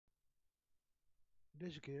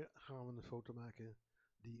Deze keer gaan we een foto maken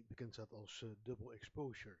die bekend staat als double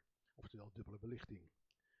exposure, oftewel dubbele belichting.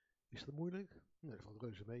 Is dat moeilijk? Nee, dat valt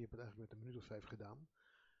reuze mee. Je hebt het eigenlijk met een minuut of 5 gedaan.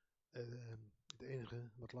 Het enige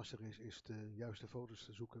wat lastig is de juiste foto's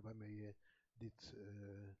te zoeken waarmee je dit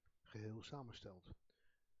geheel samenstelt.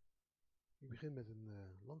 Ik begin met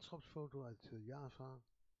een landschapsfoto uit Java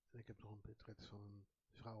en ik heb nog een portret van een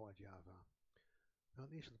vrouw uit Java. We gaan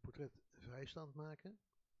eerst het portret vrijstaand maken.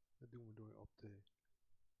 Dat doen we door op de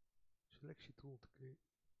selectietool te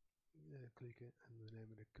klikken en we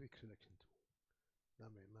nemen de Quick Selection tool.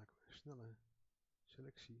 Daarmee maken we een snelle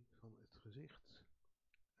selectie van het gezicht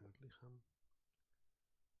en het lichaam.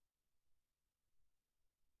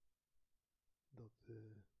 Dat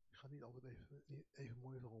gaat niet altijd even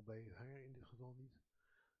mooi, vooral bij het haar in dit geval niet,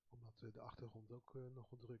 omdat de achtergrond ook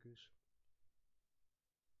nogal druk is.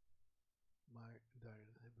 Maar daar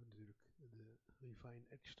hebben we natuurlijk de Refine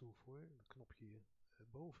Edge tool voor, het knopje hier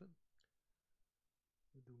boven.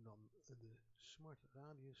 We doen dan de Smart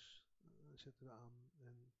Radius zetten we aan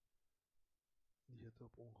en die zetten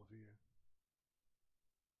we op ongeveer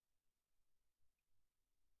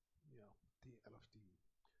 11-10.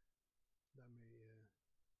 Daarmee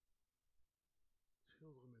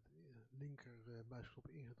schilderen met de linker muisknop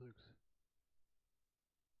ingedrukt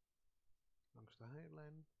langs de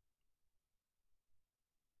haarlijn.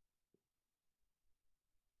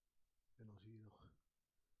 En dan zie je nog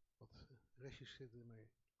wat restjes zitten, maar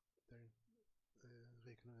daar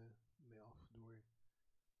rekenen we mee af door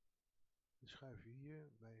het schuifje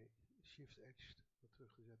hier bij Shift Edge wat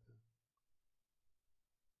terug te zetten.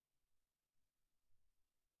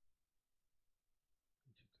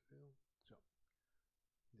 Ietsje te veel. Zo.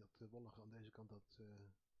 Dat wollige aan deze kant, dat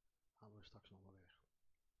halen we straks nog wel weg.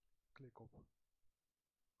 Klik op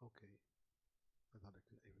oké. Dat had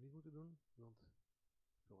ik even niet moeten doen, want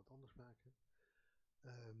ik wil wat anders maken.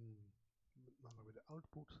 Maar bij de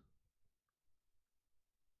output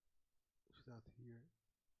staat hier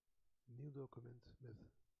nieuw document met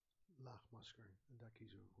laagmasker en daar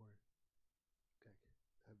kiezen we voor. Kijk,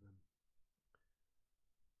 daar hebben we hem.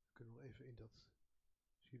 Dan kunnen we even in dat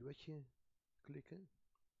silhouetje klikken.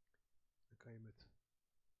 Dan kan je met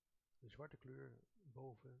een zwarte kleur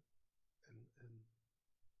boven en een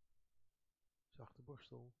zachte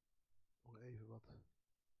borstel nog even wat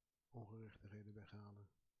ongerechtigheden weghalen.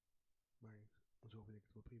 Maar zo vind ik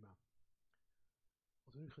het wel prima.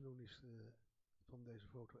 Wat we nu gaan doen is van deze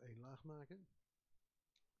foto 1 laag maken.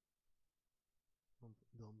 Want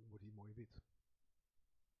dan wordt hij mooi wit.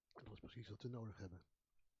 En dat is precies wat we nodig hebben.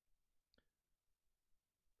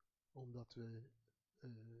 Omdat we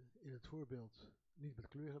in het voorbeeld niet met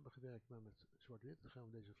kleur hebben gewerkt, maar met zwart-wit, gaan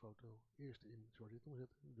we deze foto eerst in zwart-wit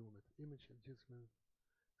omzetten. Dat doen we met Image Adjustment.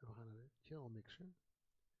 En we gaan naar de Channel Mixer.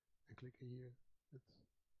 En klikken hier het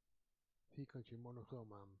vierkantje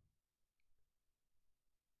monochroom aan.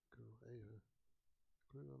 Dan kunnen we nog even de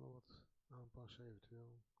kleur nog wat aanpassen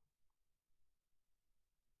eventueel.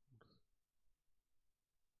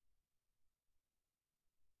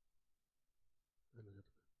 En dan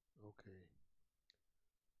zetten we oké.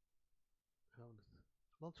 Dan gaan we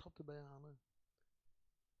het landschap erbij halen.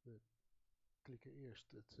 We klikken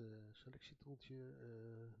eerst het selectietoeltje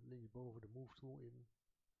linksboven de Move tool in.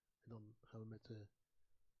 En dan gaan we met de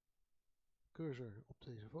cursor op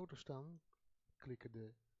deze foto staan. Klikken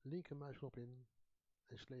de linker muisknop in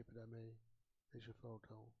en slepen daarmee deze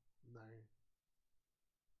foto naar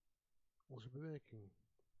onze bewerking.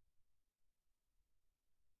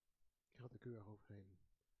 Ik ga er keurig overheen.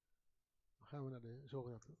 Dan gaan we naar de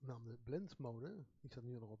zogenaamde blend mode. Die staat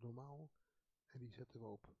nu nog op normaal. En die zetten we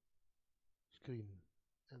op screen.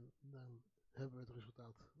 En dan hebben we het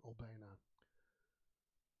resultaat al bijna.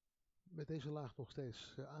 Met deze laag nog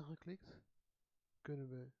steeds aangeklikt, kunnen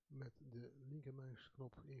we met de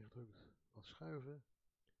linkermuisknop ingedrukt wat schuiven.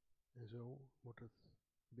 En zo wordt het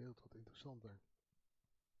beeld wat interessanter.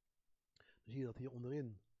 Dan zie je dat hier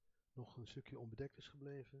onderin nog een stukje onbedekt is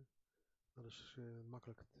gebleven. Dat is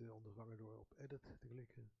makkelijk te ondervangen door op Edit te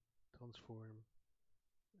klikken, Transform,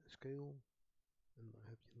 Scale. En dan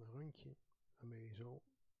heb je een randje waarmee je zo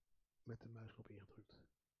met de muisknop ingedrukt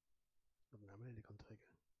dat naar beneden kan trekken.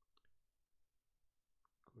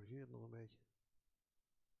 Corrigeer het nog een beetje.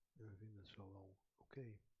 En we vinden het zo wel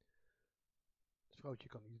oké. Het vrouwtje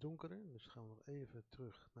kan iets donkerder, dus gaan we nog even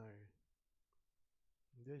terug naar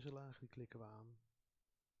deze laag, die klikken we aan.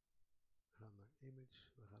 We gaan naar Image,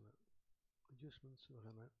 we gaan naar Adjustments, we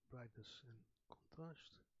gaan naar Brightness en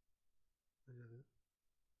Contrast. We zetten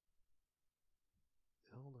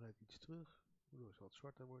de helderheid iets terug, waardoor het wat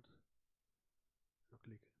zwarter wordt. En dan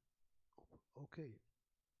klikken op oké.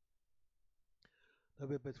 We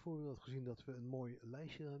hebben bij het voorbeeld gezien dat we een mooi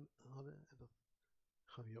lijstje hadden. En dat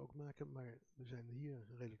gaan we hier ook maken. Maar we zijn hier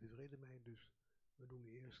redelijk tevreden mee. Dus we doen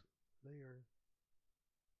eerst layer,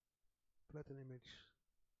 flatten image.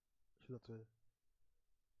 Zodat we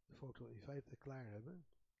de foto in feite klaar hebben.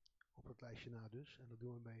 Op het lijstje na dus. En dat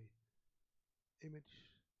doen we bij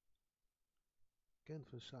image,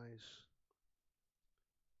 canvas size.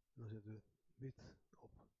 En dan zetten we width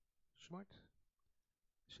op zwart.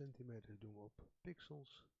 Centimeter doen we op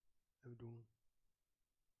pixels. En we doen,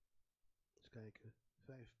 eens kijken,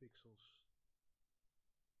 5 pixels.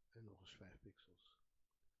 En nog eens 5 pixels.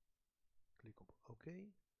 Klik op OK.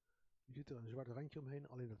 Je ziet er een zwart randje omheen,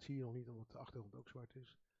 alleen dat zie je nog niet omdat de achtergrond ook zwart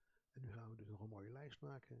is. En nu gaan we dus nog een mooie lijst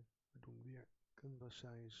maken. We doen weer canvas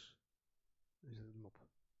size. We zetten hem op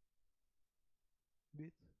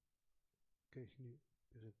width. Krijg je nu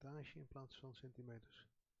percentage in plaats van centimeters.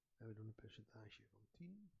 En we doen een percentage van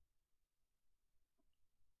 10.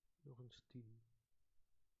 Nog eens 10.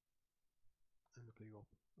 En we klikken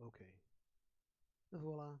op OK. En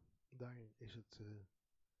voilà, daar is het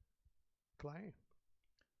klaar.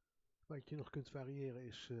 Wat je nog kunt variëren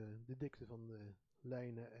is de dikte van de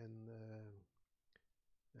lijnen en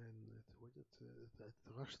het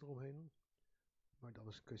raster omheen. Maar dat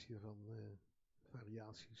is een kwestie van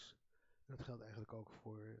variaties. En dat geldt eigenlijk ook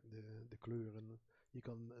voor de kleuren. Je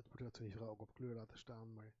kan het portret van je vrouw ook op kleur laten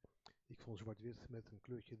staan, maar ik vond zwart-wit met een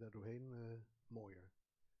kleurtje daardoorheen mooier.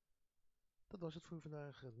 Dat was het voor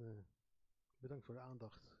vandaag en bedankt voor de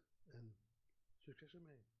aandacht en succes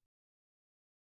ermee.